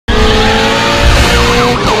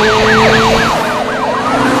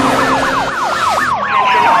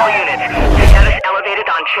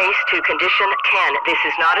This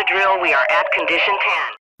is not a drill. We are at condition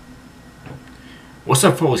 10. What's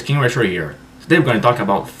up folks, King Retro here. Today we're going to talk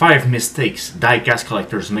about 5 mistakes diecast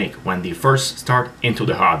collectors make when they first start into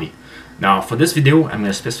the hobby. Now for this video I'm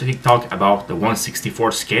going to specifically talk about the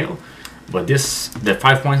 1/64 scale, but the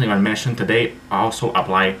 5 points I'm going to mention today also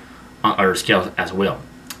apply on other scales as well.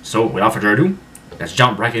 So without further ado, let's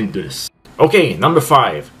jump right into this. Okay, number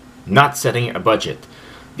 5, not setting a budget.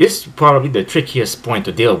 This is probably the trickiest point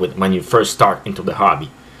to deal with when you first start into the hobby,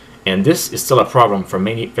 and this is still a problem for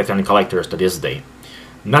many veteran collectors to this day.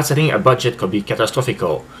 Not setting a budget could be catastrophic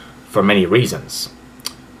for many reasons.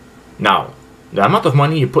 Now, the amount of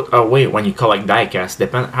money you put away when you collect diecast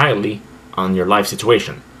depends highly on your life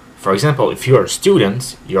situation. For example, if you're a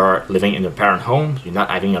student, you're living in a parent home, you're not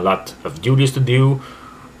having a lot of duties to do,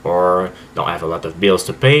 or don't have a lot of bills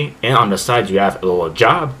to pay, and on the side you have a little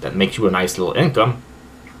job that makes you a nice little income,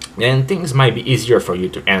 then things might be easier for you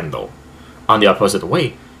to handle. On the opposite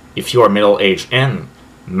way, if you are middle-aged and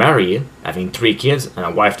married, having 3 kids and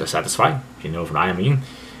a wife to satisfy, if you know what I mean,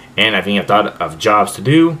 and having a ton of jobs to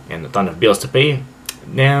do and a ton of bills to pay,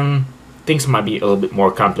 then things might be a little bit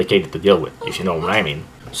more complicated to deal with, if you know what I mean.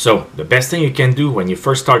 So the best thing you can do when you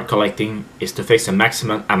first start collecting is to fix a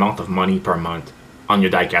maximum amount of money per month on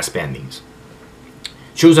your diecast spendings.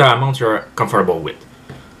 Choose an amount you're comfortable with.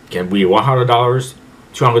 It can be $100,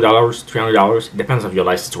 $200, $300, depends on your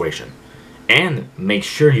life situation. And make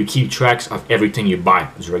sure you keep tracks of everything you buy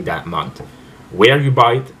during that month. Where you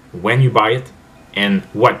buy it, when you buy it, and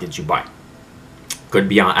what did you buy. Could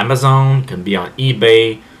be on Amazon, could be on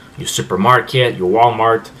eBay, your supermarket, your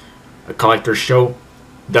Walmart, a collector's show,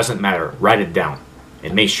 doesn't matter, write it down.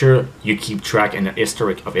 And make sure you keep track and the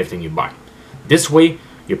historic of everything you buy. This way,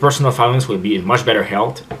 your personal finance will be in much better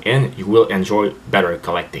health and you will enjoy better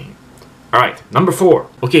collecting. Alright, number 4.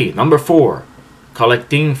 Okay, number 4.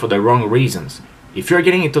 Collecting for the wrong reasons. If you're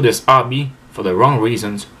getting into this hobby for the wrong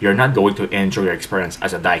reasons, you're not going to enjoy your experience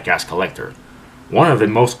as a diecast collector. One of the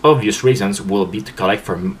most obvious reasons will be to collect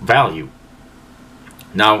for value.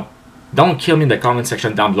 Now, don't kill me in the comment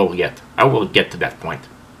section down below yet. I will get to that point.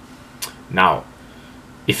 Now,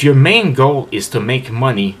 if your main goal is to make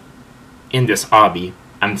money in this hobby,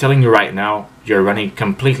 I'm telling you right now, you're running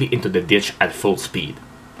completely into the ditch at full speed.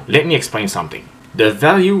 Let me explain something. The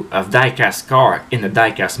value of diecast cars in the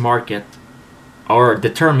diecast market are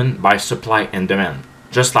determined by supply and demand,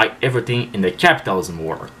 just like everything in the capitalism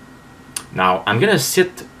world. Now, I'm gonna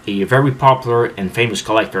cite a very popular and famous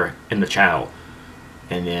collector in the channel,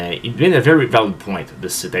 and it made a very valid point,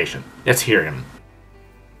 this citation. Let's hear him.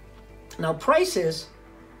 Now, prices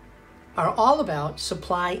are all about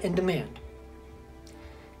supply and demand.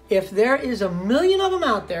 If there is 1 million of them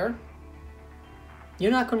out there,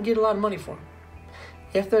 you're not going to get a lot of money for them.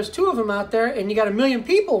 If there's 2 of them out there and you got 1 million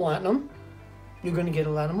people wanting them, you're going to get a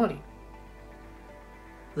lot of money.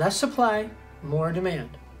 Less supply, more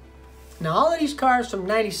demand. Now, all of these cars from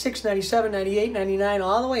 96, 97, 98, 99,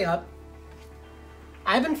 all the way up,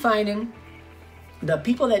 I've been finding the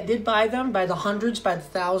people that did buy them by the hundreds, by the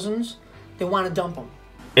thousands, they want to dump them.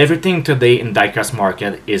 Everything today in diecast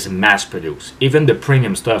market is mass produced. Even the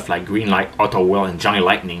premium stuff like Greenlight, Auto Wheel, and Johnny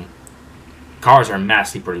Lightning, cars are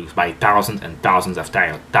massively produced by thousands and thousands of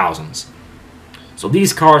thousands. So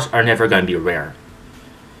these cars are never going to be rare.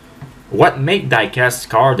 What makes diecast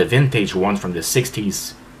car, the vintage one from the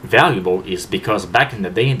 60s, valuable is because back in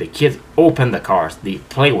the day the kids open the cars, they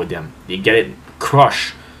play with them, they get it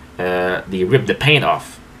crushed, they rip the paint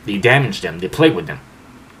off, they damage them, they play with them.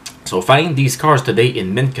 So finding these cars today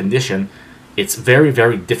in mint condition, it's very,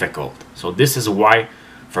 very difficult. So this is why,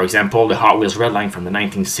 for example, the Hot Wheels Redline from the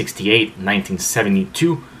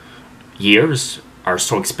 1968-1972 years are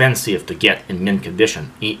so expensive to get in mint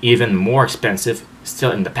condition. Even more expensive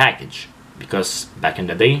still in the package, because back in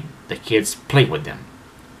the day, the kids played with them.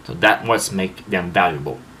 So that's what makes them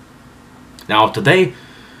valuable. Now today,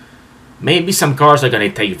 maybe some cars are going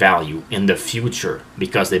to take value in the future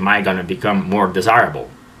because they might going to become more desirable.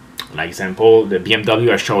 Like example, the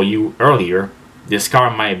BMW I showed you earlier, this car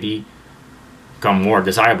might become more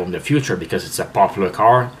desirable in the future because it's a popular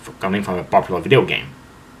car coming from a popular video game.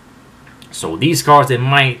 So these cars, they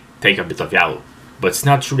might take a bit of value, but it's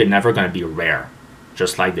not true they're never going to be rare,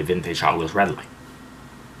 just like the vintage Hot Wheels Redline.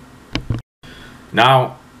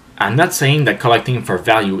 Now, I'm not saying that collecting for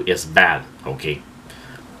value is bad, okay?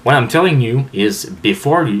 What I'm telling you is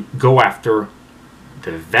before you go after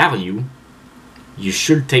the value, you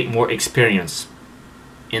should take more experience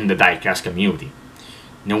in the diecast community.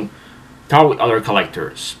 You know, talk with other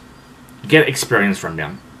collectors, get experience from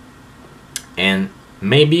them, and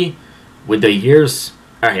maybe with the years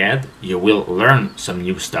ahead you will learn some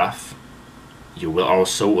new stuff You will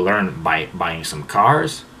also learn by buying some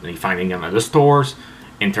cars, finding them at the stores,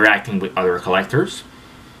 interacting with other collectors,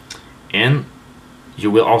 and you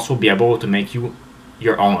will also be able to make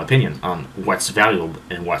your own opinion on what's valuable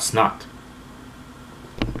and what's not.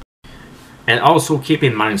 And also keep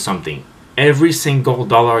in mind something. Every single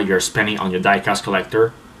dollar you're spending on your diecast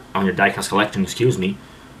collection, excuse me,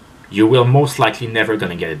 you will most likely never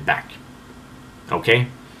gonna get it back. Okay?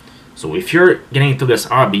 So if you're getting into this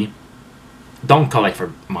hobby, don't collect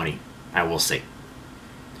for money, I will say.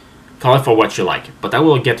 Collect for what you like, but I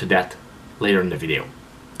will get to that later in the video.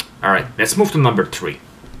 Alright, let's move to number 3.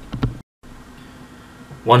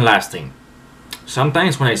 One last thing.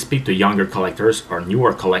 Sometimes when I speak to younger collectors or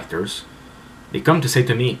newer collectors, they come to say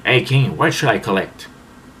to me, "Hey King, what should I collect?"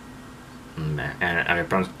 And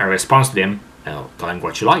I respond to them, collect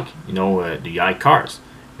what you like. Do you like cars?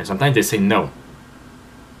 And sometimes they say no.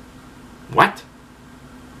 What?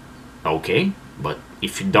 Okay, but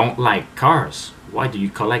if you don't like cars, why do you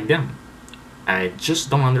collect them? I just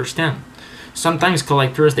don't understand. Sometimes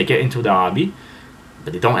collectors, they get into the hobby,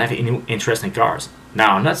 but they don't have any interest in cars.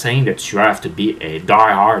 Now, I'm not saying that you have to be a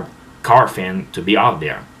die-hard car fan to be out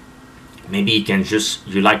there. Maybe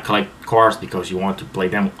you like collect cars because you want to play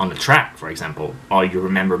them on the track, for example, or you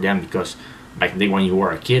remember them because back then when you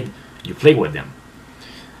were a kid, you played with them.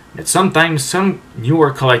 But sometimes some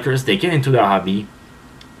newer collectors, they get into the hobby,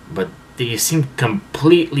 but they seem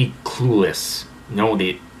completely clueless.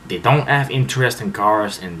 They don't have interest in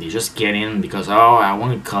cars, and they just get in because, oh, I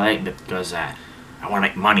want to collect because I want to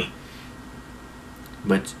make money.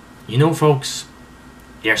 But folks,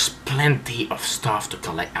 there's plenty of stuff to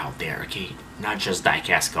collect out there, okay? Not just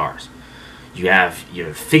diecast cars. You have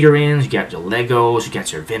your figurines, you got your Legos, you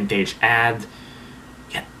got your vintage ad.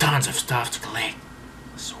 You got tons of stuff to collect.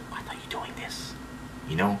 So why are you doing this?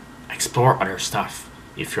 Explore other stuff.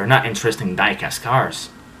 If you're not interested in diecast cars,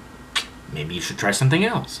 maybe you should try something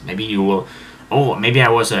else. Maybe you will, maybe I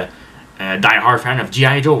was a die-hard fan of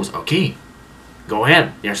G.I. Joes. Okay, go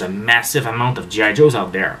ahead. There's a massive amount of G.I. Joes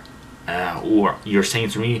out there. Or you're saying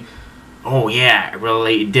to me, oh yeah, I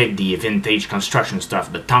really dig the vintage construction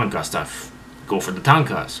stuff, the Tonka stuff. Go for the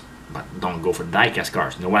Tonkas, but don't go for the diecast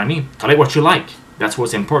cars. You know what I mean? Collect what you like. That's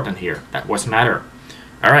what's important here. That's what's matter.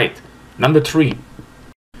 Alright, number 3.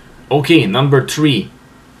 Okay, number 3.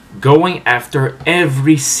 Going after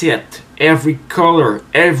every set, every color,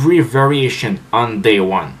 every variation on day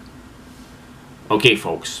one. Okay,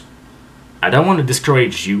 folks, I don't want to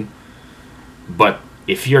discourage you, but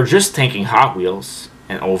if you're just thinking Hot Wheels,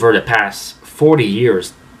 and over the past 40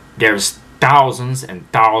 years, there's thousands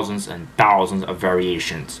and thousands and thousands of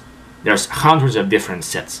variations. There's hundreds of different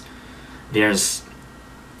sets. There's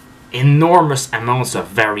enormous amounts of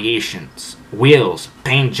variations. Wheels,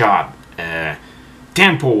 paint job,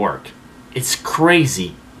 tempo work. It's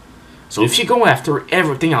crazy. So if you go after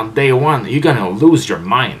everything on day one, you're gonna lose your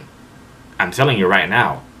mind. I'm telling you right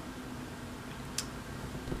now.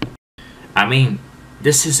 I mean,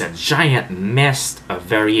 this is a giant mess of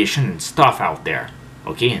variation and stuff out there.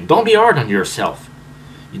 Okay, and don't be hard on yourself.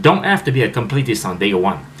 You don't have to be a completist on day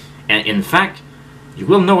one. And in fact, you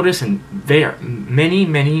will notice in there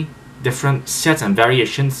many different sets and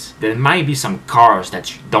variations, there might be some cars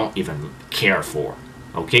that you don't even care for.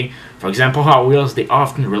 Okay, for example, Hot Wheels, they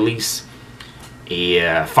often release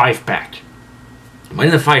a 5-pack. But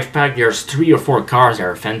in the 5-pack, there's 3 or 4 cars that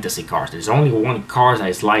are fantasy cars. There's only one car that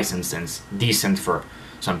is licensed and decent for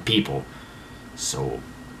some people. So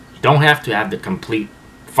you don't have to have the complete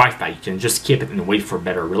 5-pack. You can just keep it and wait for a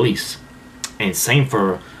better release. And same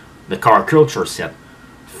for the car culture set.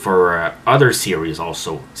 For other series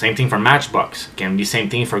also. Same thing for Matchbox. Can be same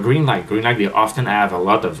thing for Greenlight. Greenlight, they often have a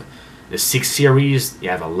lot of the 6 series. They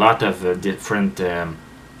have a lot of different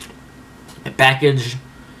package.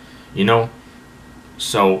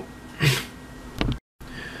 So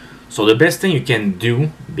the best thing you can do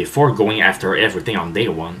before going after everything on day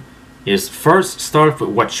one is first start with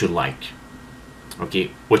what you like. Okay,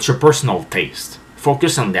 what's your personal taste?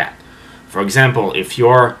 Focus on that. For example, if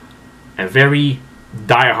you're a very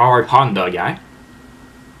die-hard Honda guy,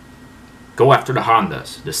 go after the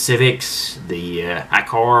Hondas, the Civics, the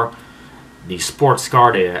Accord, the sports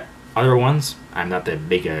car, the other ones. I'm not a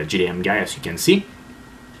big GDM guy, as you can see,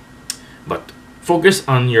 but focus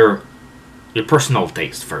on your personal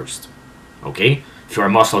taste first. Okay, if you're a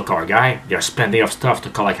muscle car guy, there's plenty of stuff to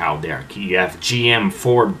collect out there. You have GM,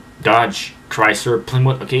 Ford, Dodge, Chrysler,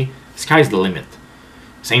 Plymouth. Okay, sky's the limit.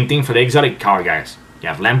 Same thing for the exotic car guys. You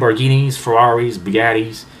have Lamborghinis, Ferraris,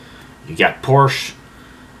 Bugattis. You got Porsche.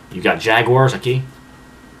 You got Jaguars. Okay,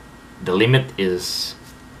 the limit is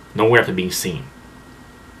nowhere to be seen.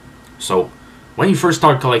 So when you first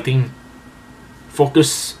start collecting,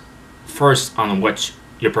 focus first on what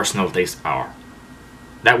your personal tastes are.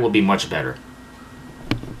 That will be much better.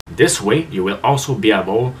 This way, you will also be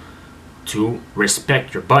able to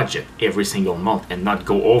respect your budget every single month and not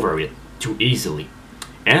go over it too easily.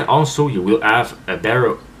 And also, you will have a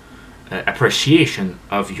better appreciation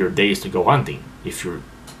of your days to go hunting if you're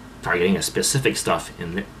targeting a specific stuff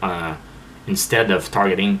instead of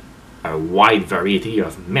targeting a wide variety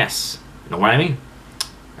of mess. You know what I mean?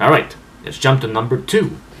 Alright, let's jump to number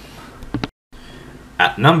 2.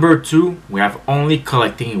 At number 2, we have only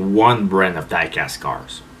collecting one brand of diecast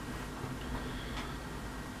cars.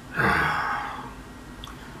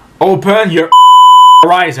 Open your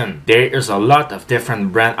horizon. There is a lot of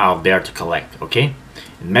different brands out there to collect, okay?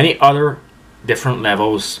 And many other different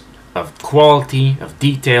levels of quality, of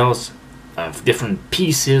details, of different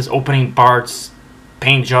pieces, opening parts,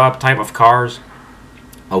 paint job type of cars,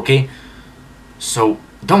 okay? So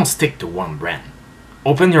don't stick to one brand.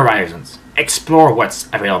 Open your horizons. Explore what's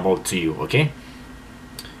available to you, okay?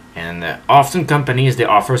 And often companies, they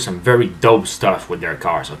offer some very dope stuff with their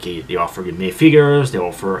cars, okay? They offer you minifigures, they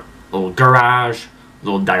offer a little garage,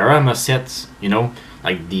 little diorama sets, you know,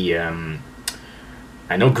 like the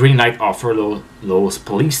I know Greenlight offer those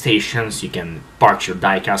police stations you can park your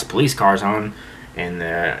diecast police cars on,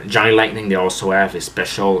 and Johnny Lightning, they also have a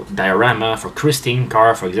special diorama for Christine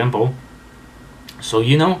car, for example. So,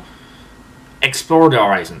 you know, explore the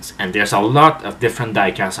horizons, and there's a lot of different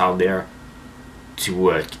diecasts out there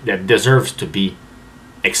that deserves to be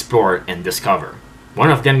explored and discovered.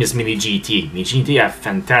 One of them is Mini GT. Mini GT have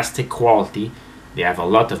fantastic quality. They have a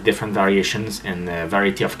lot of different variations and a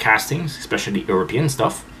variety of castings, especially European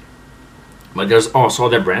stuff. But there's also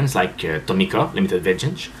other brands like Tomica Limited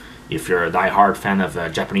Vintage. If you're a die-hard fan of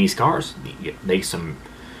Japanese cars, they make some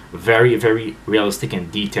very, very realistic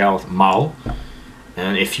and detailed model.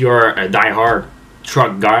 And if you're a die-hard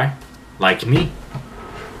truck guy like me,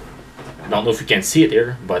 I don't know if you can see it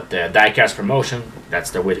here, but diecast promotion, that's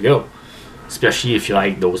the way to go. Especially if you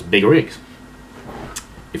like those big rigs.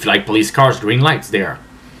 If you like police cars, Greenlight's there.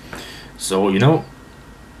 So, you know,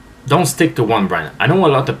 don't stick to one brand. I know a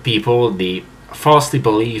lot of people, they falsely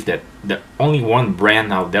believe that the only one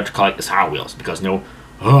brand out there to collect is Hot Wheels, because, you know,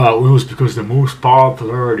 Hot Wheels because they're most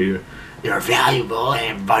popular, they're valuable,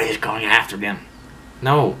 and everybody's going after them.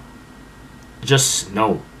 No, just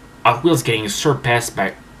no. Hot Wheels getting surpassed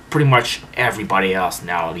by pretty much everybody else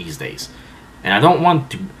now these days. And I don't want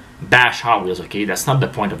to bash Hot Wheels, okay? That's not the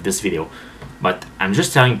point of this video. But I'm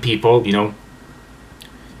just telling people, you know,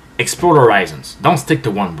 explore the horizons. Don't stick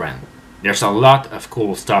to one brand. There's a lot of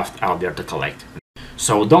cool stuff out there to collect.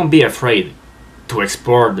 So don't be afraid to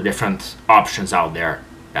explore the different options out there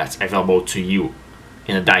that's available to you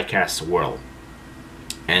in the diecast world.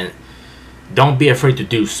 And don't be afraid to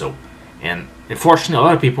do so. And unfortunately, a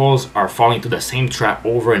lot of people are falling into the same trap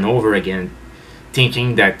over and over again,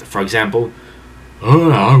 thinking that, for example,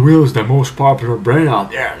 Hot Wheels is the most popular brand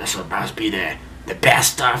out there. This must be the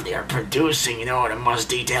best stuff they are producing, you know, the most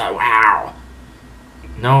detailed. Wow.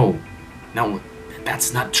 No,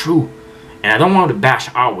 that's not true. And I don't want to bash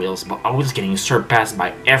Hot Wheels, but Hot Wheels is getting surpassed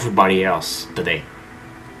by everybody else today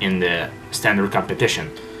in the standard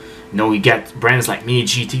competition. You know, you get brands like Mini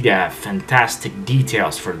GT that have fantastic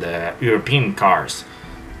details for the European cars.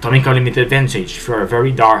 Tomica Limited Vintage, if you're a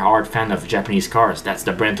very die-hard fan of Japanese cars, that's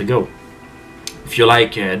the brand to go. If you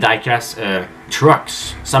like diecast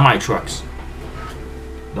trucks, semi-trucks,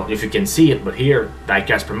 don't know if you can see it, but here,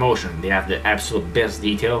 diecast promotion, they have the absolute best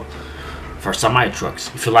detail for semi-trucks.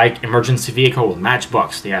 If you like emergency vehicle,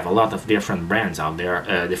 Matchbox, they have a lot of different brands out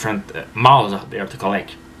there, different models out there to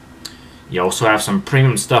collect. You also have some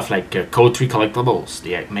premium stuff like Code 3 collectibles.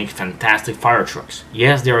 They make fantastic fire trucks.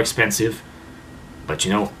 Yes, they're expensive, but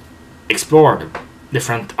you know, explore the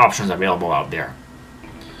different options available out there.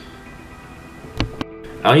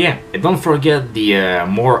 Oh yeah, and don't forget the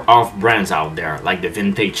more off brands out there, like the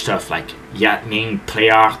vintage stuff like Yatming,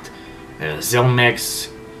 Playart, Zilmex,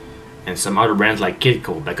 and some other brands like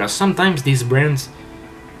Kidco, because sometimes these brands,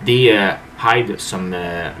 they hide some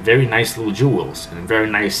very nice little jewels and very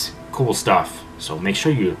nice cool stuff. So make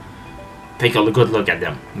sure you take a good look at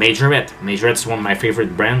them. Majorette's one of my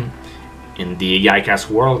favorite brands in the diecast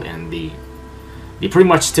world, and they pretty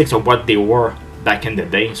much stick to what they were back in the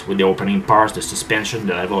days with the opening parts, the suspension,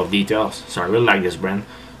 the level of details. So I really like this brand.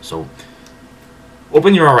 So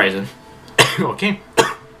open your horizon. Okay.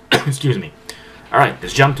 Excuse me. Alright,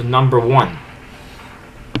 let's jump to number 1.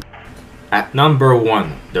 At number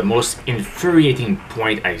 1, the most infuriating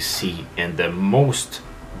point I see and the most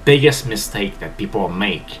biggest mistake that people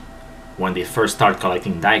make when they first start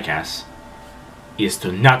collecting diecasts is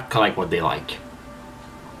to not collect what they like.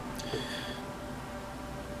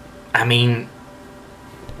 I mean,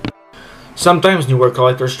 sometimes newer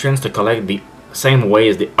collectors tend to collect the same way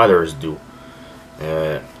as the others do.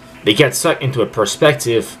 They get sucked into a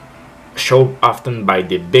perspective shown often by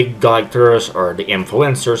the big collectors or the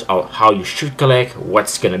influencers of how you should collect,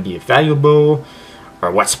 what's gonna be valuable,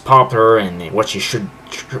 or what's popular and what you should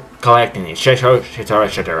collect, and etc, etc,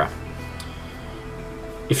 etc.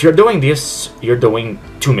 If you're doing this, you're doing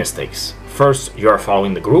two mistakes. First, you're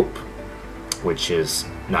following the group, which is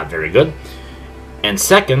not very good. And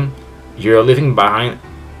second, you're leaving behind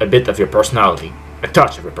a bit of your personality, a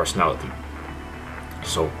touch of your personality.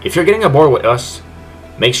 So if you're getting aboard with us,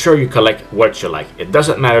 make sure you collect what you like. It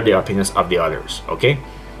doesn't matter the opinions of the others, okay?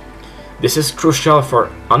 This is crucial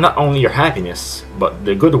for not only your happiness, but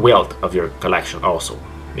the good wealth of your collection also.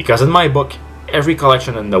 Because in my book, every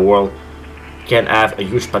collection in the world can have a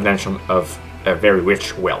huge potential of a very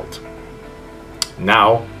rich wealth.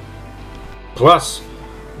 Now, plus,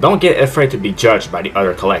 don't get afraid to be judged by the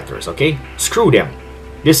other collectors, okay? Screw them.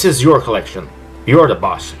 This is your collection. You're the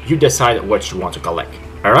boss. You decide what you want to collect,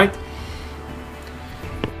 alright?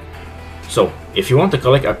 So, if you want to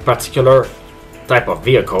collect a particular type of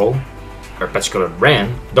vehicle, or a particular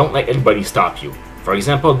brand, don't let anybody stop you. For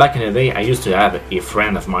example, back in the day, I used to have a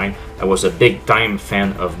friend of mine that was a big time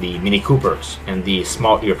fan of the Mini Coopers and the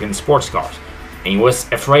small European sports cars. And he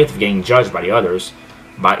was afraid of getting judged by the others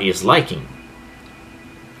by his liking.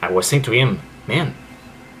 I was saying to him, man,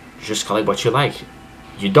 just collect what you like.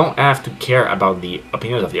 You don't have to care about the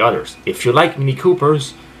opinions of the others. If you like Mini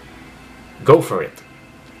Coopers, go for it.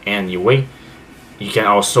 And anyway, you can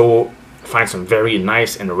also find some very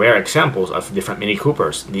nice and rare examples of different Mini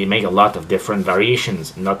Coopers. They make a lot of different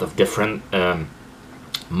variations, a lot of different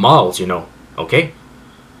models, you know, okay?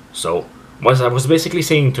 So, what I was basically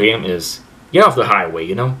saying to him is, get off the highway,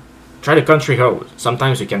 you know? Try the country roads.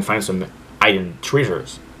 Sometimes you can find some hidden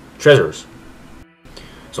treasures.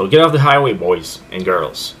 So get off the highway, boys and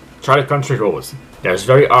girls. Try the country roads. There's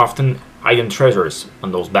very often hidden treasures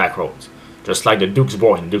on those back roads. Just like the Duke's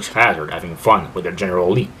boy and Duke's Hazard having fun with their General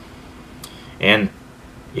Lee. And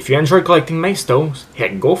if you enjoy collecting milestones,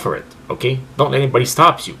 heck, go for it, okay? Don't let anybody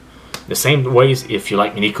stop you. The same ways if you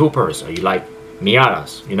like Mini Coopers or you like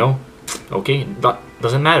Miatas, you know? Okay, that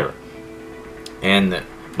doesn't matter. And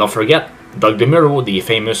don't forget, Doug DeMuro, the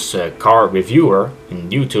famous car reviewer in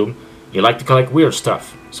YouTube, he likes to collect weird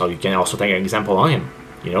stuff. So you can also take an example on him,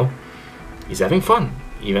 you know? He's having fun.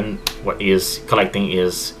 Even what he is collecting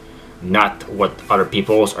is not what other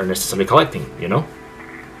people's are necessarily collecting, you know?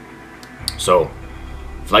 So,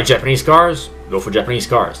 if you like Japanese cars, go for Japanese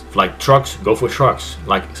cars. If you like trucks, go for trucks.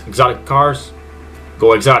 Like exotic cars,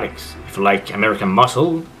 go exotics. If you like American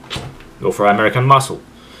muscle, go for American muscle.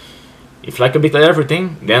 If you like a bit of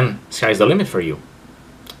everything, then sky's the limit for you.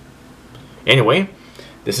 Anyway,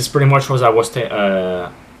 this is pretty much what I was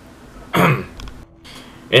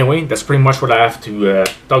anyway, that's pretty much what I have to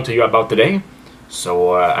talk to you about today.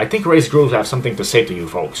 So I think Race Grooves have something to say to you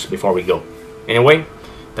folks before we go. Anyway,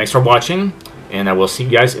 thanks for watching, and I will see you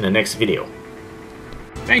guys in the next video.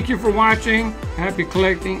 Thank you for watching. Happy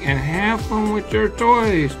collecting and have fun with your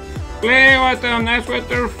toys. Play with them, that's what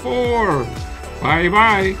they're for. Bye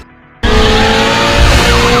bye.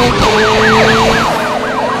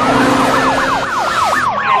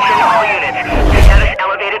 Attention all units. Status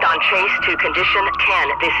elevated on chase to condition 10.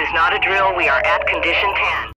 This is not a drill. We are at condition 10.